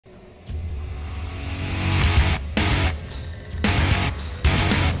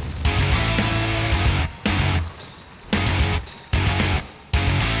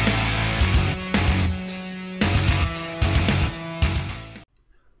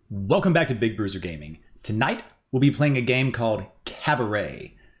Welcome back to Big Bruiser Gaming. Tonight, we'll be playing a game called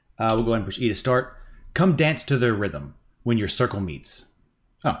Cabaret. We'll go ahead and push E to start. Come dance to their rhythm when your circle meets.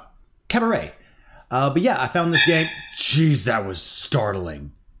 Oh, Cabaret. But yeah, I found this game. Jeez, that was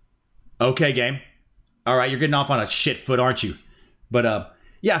startling. Okay, game. All right, you're getting off on a shit foot, aren't you? But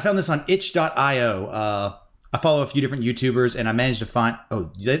yeah, I found this on itch.io. I follow a few different YouTubers, and I managed to find...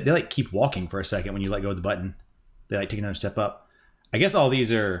 Oh, they like keep walking for a second when you let go of the button. They like take another step up. I guess all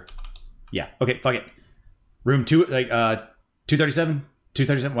these are... Yeah, okay, fuck it. Room 2, like, 237?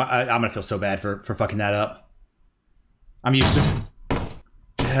 237? Well, I'm gonna feel so bad for fucking that up. I'm used to...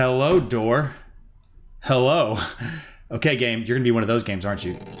 Hello, door. Hello. Okay, game, you're gonna be one of those games, aren't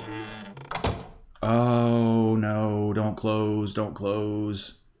you? Oh, no, don't close, don't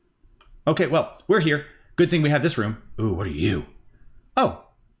close. Okay, well, we're here. Good thing we have this room. Ooh, what are you? Oh,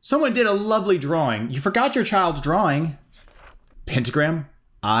 someone did a lovely drawing. You forgot your child's drawing. Pentagram,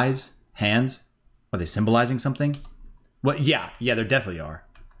 eyes, hands. Are they symbolizing something? Well, yeah, there definitely are.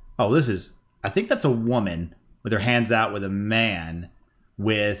 Oh, this is... I think that's a woman with her hands out with a man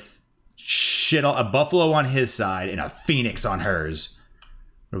with shit, a buffalo on his side and a phoenix on hers.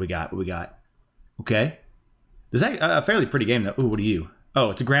 What do we got? What do we got? Okay. This is a fairly pretty game, though. Ooh, what are you? Oh,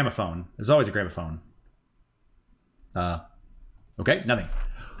 it's a gramophone. There's always a gramophone. Okay, nothing.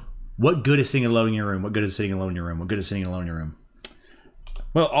 What good is sitting alone in your room? What good is sitting alone in your room? What good is sitting alone in your room?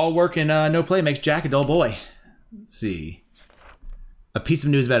 Well, all work and no play makes Jack a dull boy. Let's see. A piece of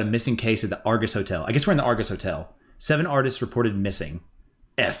news about a missing case at the Argus Hotel. I guess we're in the Argus Hotel. 7 artists reported missing.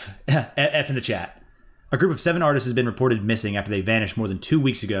 F in the chat. A group of 7 artists has been reported missing after they vanished more than 2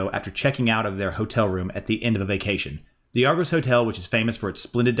 weeks ago after checking out of their hotel room at the end of a vacation. The Argus Hotel, which is famous for its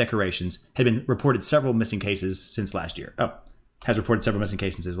splendid decorations, had been reported several missing cases since last year. Oh, has reported several missing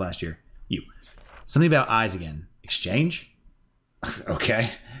cases since last year. You. Something about eyes again. Exchange?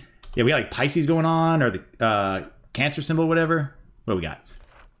 Okay. Yeah, we got like Pisces going on, or the Cancer symbol, whatever. What do we got?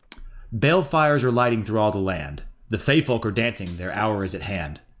 Balefires are lighting through all the land. The Fae folk are dancing. Their hour is at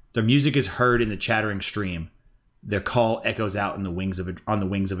hand. Their music is heard in the chattering stream. Their call echoes out on the wings of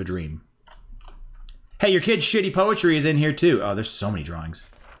a dream. Hey, your kid's shitty poetry is in here too. Oh, there's so many drawings.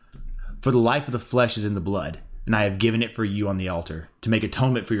 For the life of the flesh is in the blood, and I have given it for you on the altar, to make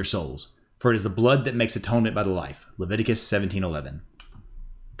atonement for your souls. For it is the blood that makes atonement by the life. Leviticus 17:11.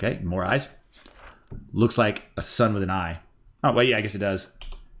 Okay, more eyes. Looks like a sun with an eye. Oh, well, yeah, I guess it does.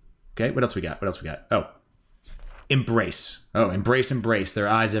 Okay, what else we got? What else we got? Oh. Embrace. Oh, embrace, embrace. There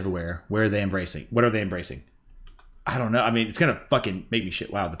are eyes everywhere. Where are they embracing? What are they embracing? I don't know. I mean, it's gonna fucking make me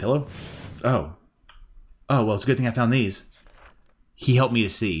shit. Wow, the pillow? Oh. Oh, well, it's a good thing I found these. He helped me to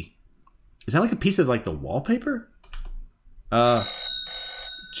see. Is that like a piece of, like, the wallpaper?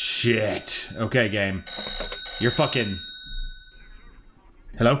 Shit. Okay, game. You're fucking...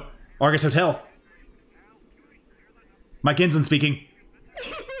 Hello? Argus Hotel. Mike Insland speaking.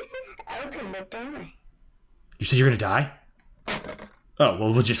 Open the door. You said you're gonna die? Oh,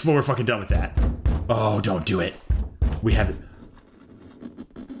 well, we're fucking done with that. Oh, don't do it. We have it.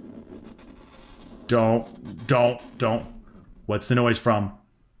 Don't. What's the noise from?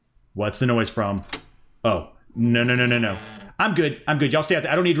 What's the noise from? Oh, no. I'm good. Y'all stay out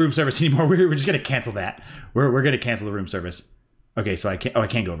there. I don't need room service anymore. We're just gonna cancel that. We're gonna cancel the room service. Okay, so I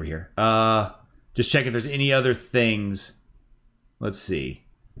can't go over here. Just check if there's any other things. Let's see.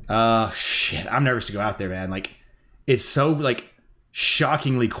 Shit. I'm nervous to go out there, man. Like, it's so, like,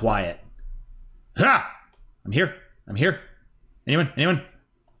 shockingly quiet. Ha! I'm here. Anyone?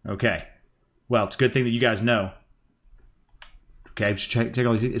 Okay. Well, it's a good thing that you guys know. Okay, just check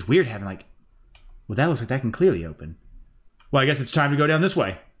all these. It's weird having, like... Well, that looks like that can clearly open. Well, I guess it's time to go down this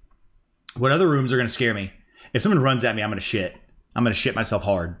way. What other rooms are going to scare me? If someone runs at me, I'm going to shit. I'm going to shit myself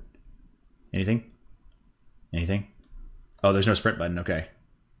hard. Anything? Oh, there's no sprint button. Okay.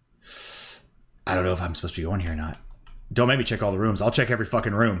 I don't know if I'm supposed to be going here or not. Don't make me check all the rooms. I'll check every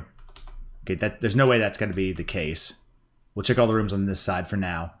fucking room. Okay, there's no way that's going to be the case. We'll check all the rooms on this side for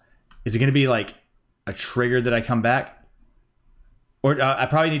now. Is it going to be like a trigger that I come back? Or I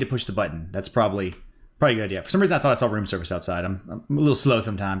probably need to push the button. That's probably a good idea. For some reason, I thought I saw room service outside. I'm a little slow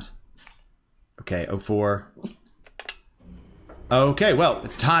sometimes. Okay, 04. Okay, well,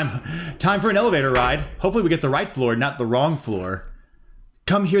 it's time for an elevator ride. Hopefully we get the right floor, not the wrong floor.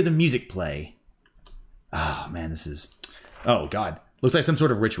 Come hear the music play. Oh, man, this is... Oh, God. Looks like some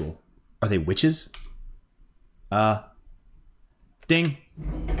sort of ritual. Are they witches? Ding.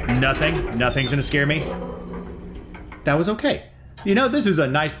 Nothing. Nothing's gonna scare me. That was okay. You know, this is a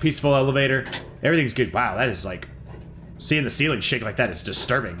nice, peaceful elevator. Everything's good. Wow, that is like... Seeing the ceiling shake like that is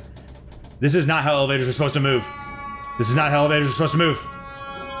disturbing. This is not how elevators are supposed to move. This is not how elevators are supposed to move.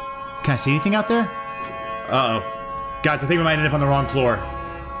 Can I see anything out there? Uh-oh. Guys, I think we might end up on the wrong floor.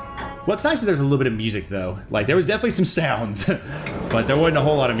 What's nice is there's a little bit of music, though. Like, there was definitely some sounds, but there wasn't a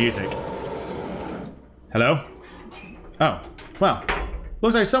whole lot of music. Hello? Oh, well.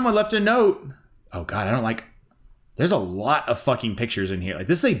 Looks like someone left a note. Oh, God, I don't like... There's a lot of fucking pictures in here. Like,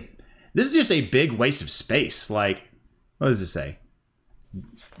 this is just a big waste of space. Like, what does this say?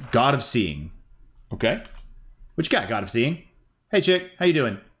 God of Seeing. Okay. What you got, God of Seeing? Hey, chick, how you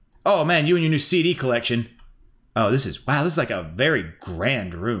doing? Oh, man, you and your new CD collection. Oh, this is like a very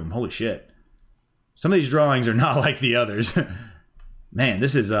grand room. Holy shit. Some of these drawings are not like the others. Man,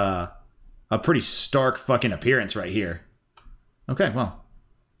 this is a pretty stark fucking appearance right here. Okay, well,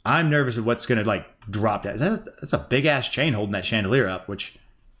 I'm nervous of what's gonna like drop that. That's a big ass chain holding that chandelier up, which,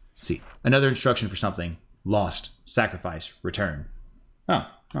 let's see, another instruction for something. Lost, sacrifice, return. Oh,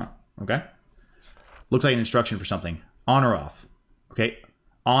 okay. Looks like an instruction for something. On or off. Okay.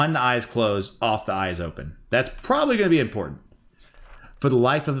 On the eyes closed, off the eyes open. That's probably going to be important. For the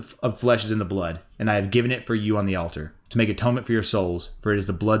life of flesh is in the blood, and I have given it for you on the altar, to make atonement for your souls, for it is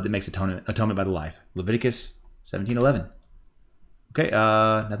the blood that makes atonement by the life. Leviticus 17:11. Okay,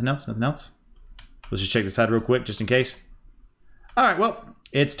 nothing else? Nothing else? Let's just check this out real quick, just in case. All right, well,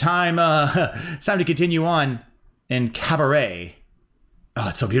 it's time, it's time to continue on in Cabaret. Oh,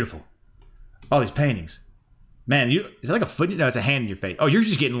 it's so beautiful. All these paintings. Man, is that like a foot? No, it's a hand in your face. Oh, you're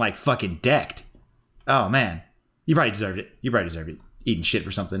just getting like fucking decked. Oh, man. You probably deserved it. You probably deserved it. Eating shit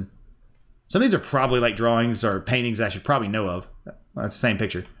for something. Some of these are probably like drawings or paintings I should probably know of. Well, that's the same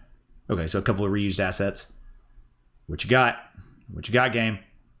picture. Okay, so a couple of reused assets. What you got? What you got, game?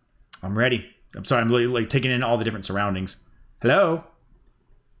 I'm ready. I'm sorry, I'm like taking in all the different surroundings. Hello?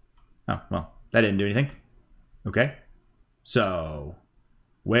 Oh, well, that didn't do anything. Okay. So,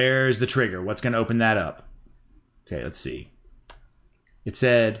 where's the trigger? What's going to open that up? Okay, let's see. It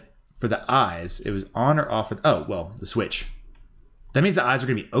said for the eyes, it was on or off. Oh, well, the switch. That means the eyes are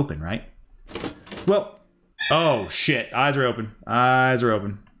going to be open, right? Well, oh, shit. Eyes are open. Eyes are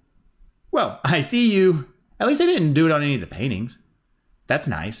open. Well, I see you. At least I didn't do it on any of the paintings. That's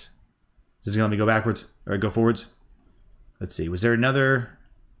nice. Is this going to let me go backwards or go forwards? Let's see. Was there another...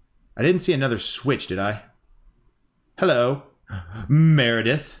 I didn't see another switch, did I? Hello.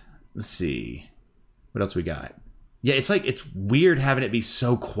 Meredith. Let's see. What else we got? Yeah, it's like, it's weird having it be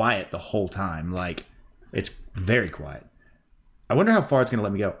so quiet the whole time. Like, it's very quiet. I wonder how far it's going to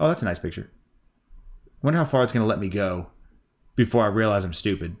let me go. Oh, that's a nice picture. I wonder how far it's going to let me go before I realize I'm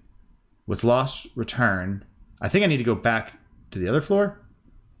stupid. What's lost, return. I think I need to go back to the other floor.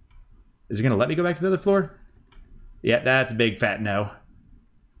 Is it going to let me go back to the other floor? Yeah, that's a big fat no.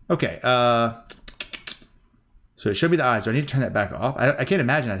 Okay, so it should be the eyes. Do I need to turn that back off? I can't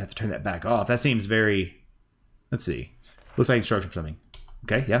imagine I'd have to turn that back off. That seems very... Let's see. Looks like instruction for something.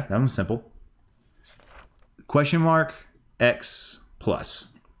 Okay, yeah, that one's simple. Question mark, X plus.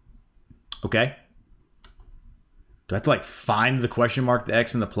 Okay. Do I have to like find the question mark, the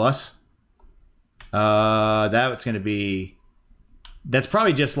X, and the plus? That's going to be... That's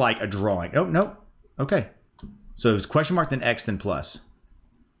probably just like a drawing. Oh, no. Okay. So it was question mark, then X, then plus.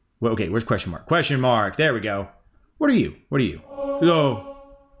 Well, okay, where's question mark? Question mark. There we go. What are you? What are you? Oh.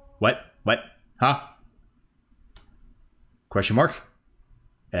 What? What? Huh? Question mark.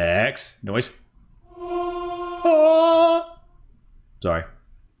 X. Noise. Oh. Sorry.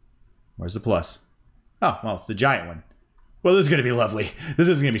 Where's the plus? Oh, well, it's the giant one. Well, this is going to be lovely. This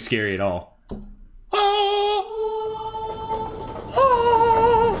isn't going to be scary at all.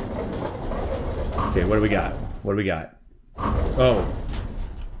 Okay, what do we got? What do we got? Oh.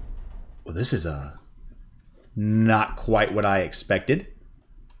 Well, this is not quite what I expected.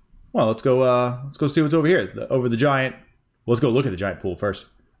 Well, let's go see what's over here. Over the giant. Well, let's go look at the giant pool first.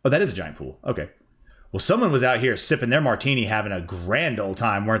 Oh, that is a giant pool. Okay. Well, someone was out here sipping their martini, having a grand old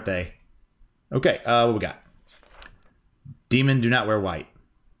time, weren't they? Okay, what we got? Demon do not wear white.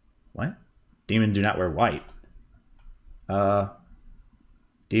 What? Demon do not wear white.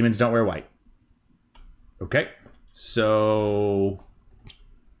 Demons don't wear white. Okay. So...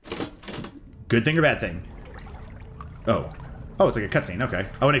 Good thing or bad thing? Oh. Oh, it's like a cutscene. Okay.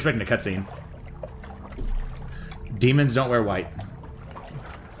 I wasn't expecting a cutscene. Demons don't wear white.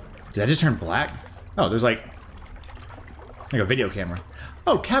 Did I just turn black? Oh, there's like a video camera.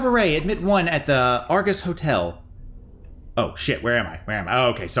 Oh, Cabaret, admit one at the Argus Hotel. Oh, shit. Where am I? Where am I? Oh,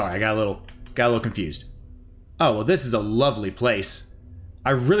 okay. Sorry. I got a little confused. Oh, well, this is a lovely place.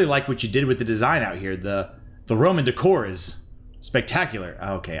 I really like what you did with the design out here. The Roman decor is spectacular.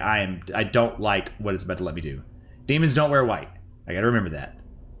 Okay, I don't like what it's about to let me do. Demons don't wear white. I gotta remember that.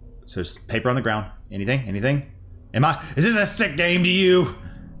 So there's paper on the ground. Anything? Anything? Is this a sick game to you?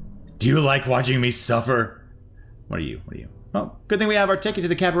 Do you like watching me suffer? What are you? What are you? Well, good thing we have our ticket to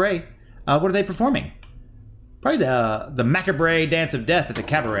the cabaret. What are they performing? Probably the macabre dance of death at the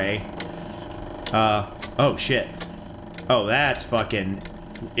cabaret. Oh shit. Oh, that's fucking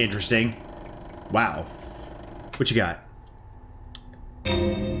interesting. Wow. What you got?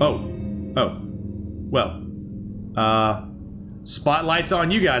 Oh. Oh. Well. Spotlight's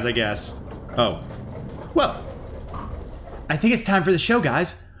on you guys, I guess. Oh. Well. I think it's time for the show,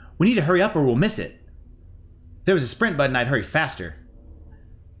 guys. We need to hurry up or we'll miss it. If there was a sprint button, I'd hurry faster.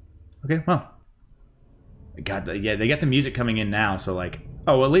 Okay, well. Yeah, they got the music coming in now, so like,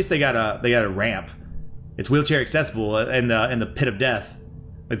 oh, well, at least they got a ramp. It's wheelchair accessible in the pit of death,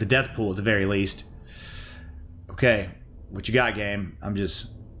 like the death pool at the very least. Okay, what you got, game? I'm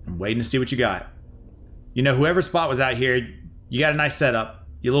waiting to see what you got. You know, whoever spot was out here, you got a nice setup.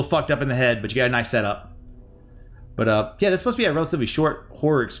 You're a little fucked up in the head, but you got a nice setup. But yeah, that's supposed to be a relatively short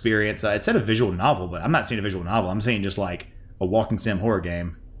horror experience. It said a visual novel, but I'm not seeing a visual novel. I'm seeing just like a walking sim horror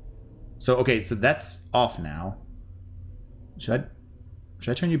game. So, okay, so that's off now. Should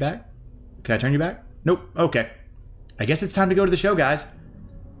I turn you back? Can I turn you back? Nope. Okay. I guess it's time to go to the show, guys.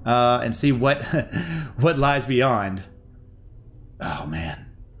 And see what what lies beyond. Oh,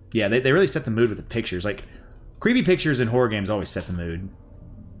 man. Yeah, they really set the mood with the pictures. Like, creepy pictures in horror games always set the mood.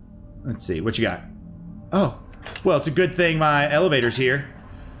 Let's see. What you got? Oh. Well, it's a good thing my elevator's here.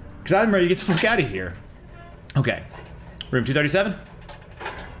 Because I'm ready to get the fuck out of here. Okay. Room 237.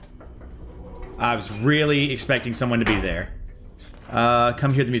 I was really expecting someone to be there.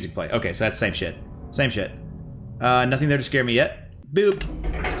 Come hear the music play. Okay, so that's same shit. Same shit. Nothing there to scare me yet. Boop.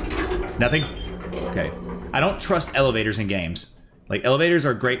 Nothing? Okay. I don't trust elevators in games. Like, elevators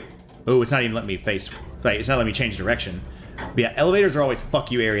are great. Oh, it's not even letting me face. It's not letting me change direction. But yeah, elevators are always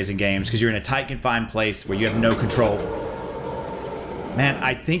fuck you areas in games because you're in a tight, confined place where you have no control. Man,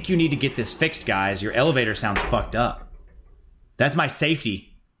 I think you need to get this fixed, guys. Your elevator sounds fucked up. That's my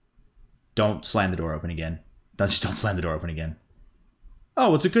safety. Don't slam the door open again. Just don't slam the door open again.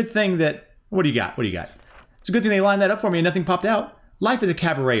 Oh, it's a good thing that... What do you got? What do you got? It's a good thing they lined that up for me and nothing popped out. Life is a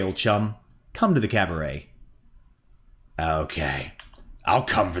cabaret, old chum. Come to the cabaret. Okay. I'll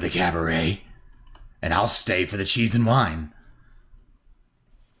come for the cabaret. And I'll stay for the cheese and wine.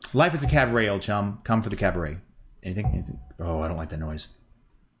 Life is a cabaret, old chum. Come for the cabaret. Anything? Anything? Oh, I don't like that noise.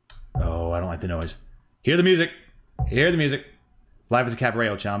 Oh, I don't like the noise. Hear the music. Hear the music. Life is a cabaret,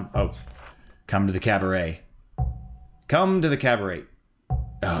 old chum. Oh. Come to the cabaret. Come to the cabaret.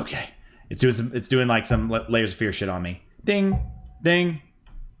 Okay. It's doing like some Layers of Fear shit on me. Ding. Ding.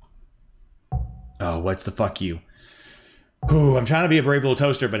 Oh, what's the fuck you? Ooh, I'm trying to be a brave little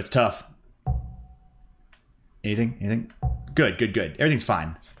toaster, but it's tough. Anything? Anything? Good, good, good. Everything's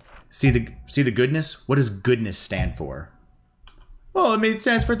fine. See the goodness? What does goodness stand for? Well, I mean, it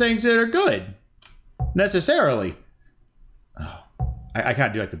stands for things that are good. Necessarily. Oh. I kind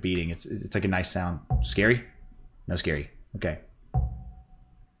of do like the beating. It's like a nice sound. Scary? No scary. Okay.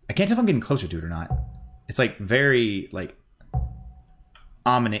 I can't tell if I'm getting closer to it or not. It's like very like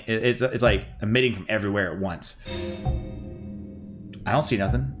ominous. It's like emitting from everywhere at once. I don't see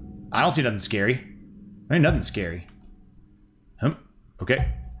nothing. I don't see nothing scary. There ain't nothing scary.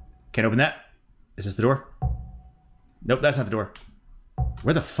 Okay. Can't open that. Is this the door? Nope, that's not the door.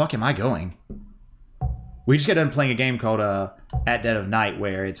 Where the fuck am I going? We just got done playing a game called At Dead of Night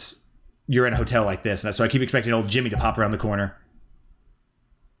where you're in a hotel like this, and so I keep expecting old Jimmy to pop around the corner.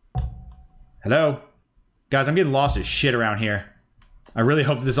 Hello? Guys, I'm getting lost as shit around here. I really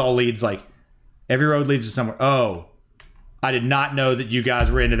hope this all leads, like, every road leads to somewhere. Oh. I did not know that you guys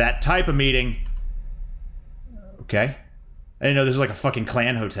were into that type of meeting. Okay. I didn't know this was like a fucking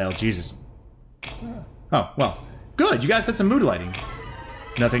clan hotel. Jesus. Oh, well. Good. You guys had some mood lighting.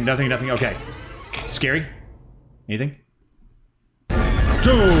 Nothing, nothing, nothing. Okay. Scary? Anything?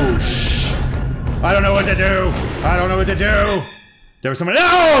 Doosh! I don't know what to do. I don't know what to do. There was someone.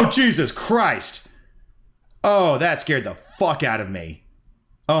 Oh, Jesus Christ. Oh, that scared the fuck out of me.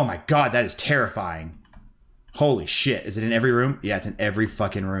 Oh my God, that is terrifying. Holy shit. Is it in every room? Yeah, it's in every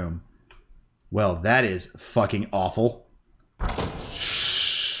fucking room. Well, that is fucking awful.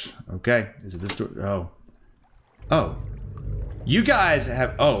 Shh. Okay. Is it this door? Oh. Oh. You guys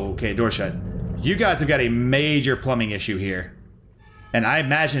have... Oh, okay. Door shut. You guys have got a major plumbing issue here. And I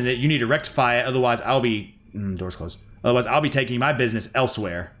imagine that you need to rectify it. Otherwise, I'll be... door's closed. Otherwise, I'll be taking my business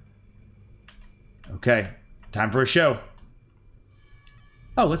elsewhere. Okay. Time for a show.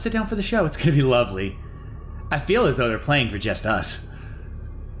 Oh, let's sit down for the show. It's going to be lovely. I feel as though they're playing for just us.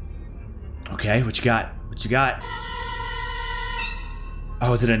 Okay, what you got? What you got?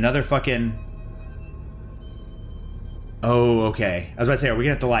 Oh, is it another fucking... Oh, okay. I was about to say, are we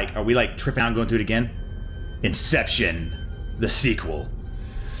gonna have to like, are we like tripping out and going through it again? Inception, the sequel.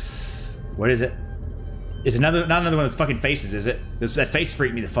 What is it? It's not another one of those fucking faces, is it? That face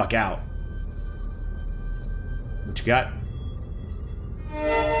freaked me the fuck out. What you got?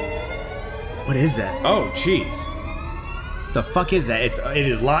 What is that? Oh, jeez. The fuck is that?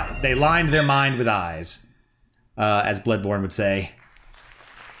 They lined their mind with eyes, as Bloodborne would say.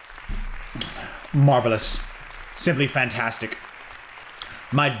 Marvelous. Simply fantastic.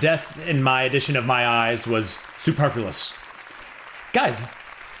 My death in my addition of my eyes was superfluous. Guys,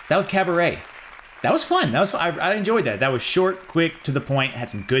 that was Cabaret. That was fun. That was fun. I enjoyed that. That was short, quick, to the point, had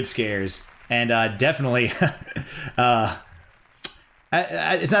some good scares, and definitely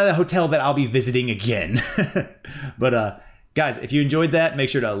it's not a hotel that I'll be visiting again. But guys, if you enjoyed that, make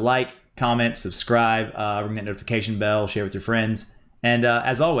sure to like, comment, subscribe, ring that notification bell, share with your friends, and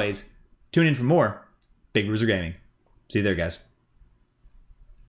as always, tune in for more Big Bruiser Gaming. See you there, guys.